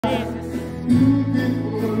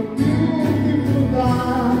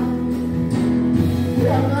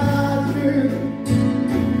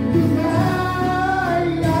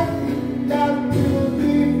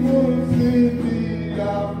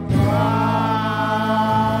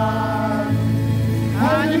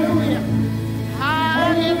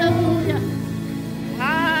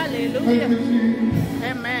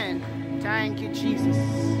Amen. Thank you, Jesus.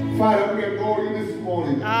 Father, we adore you this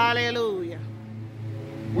morning. Hallelujah.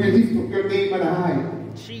 We lift up your name and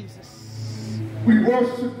high. Jesus. We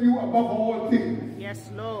worship you above all things. Yes,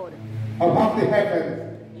 Lord. Above the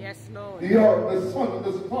heavens. Yes, Lord. The earth, the sun,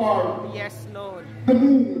 the stars. Yes, Lord. The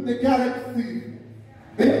moon, the galaxy.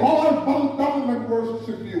 They all bow down and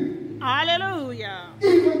worship you. Hallelujah.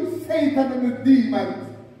 Even Satan and the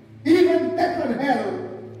demons. Even death and hell.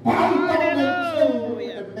 Bow down and tremble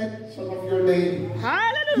at the mention of your name.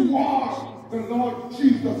 Hallelujah. You are the Lord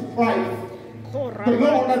Jesus Christ. The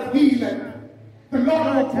Lord that healeth. The Lord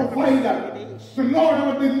our provider. The Lord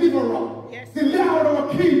our deliverer. The Lord our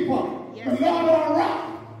keeper. The Lord our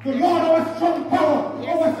rock. The Lord our strong power.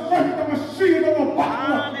 Our strength, our shield, our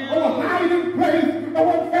buckler. Our hiding place.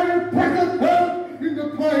 Our very present help in the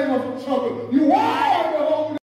time of trouble. You are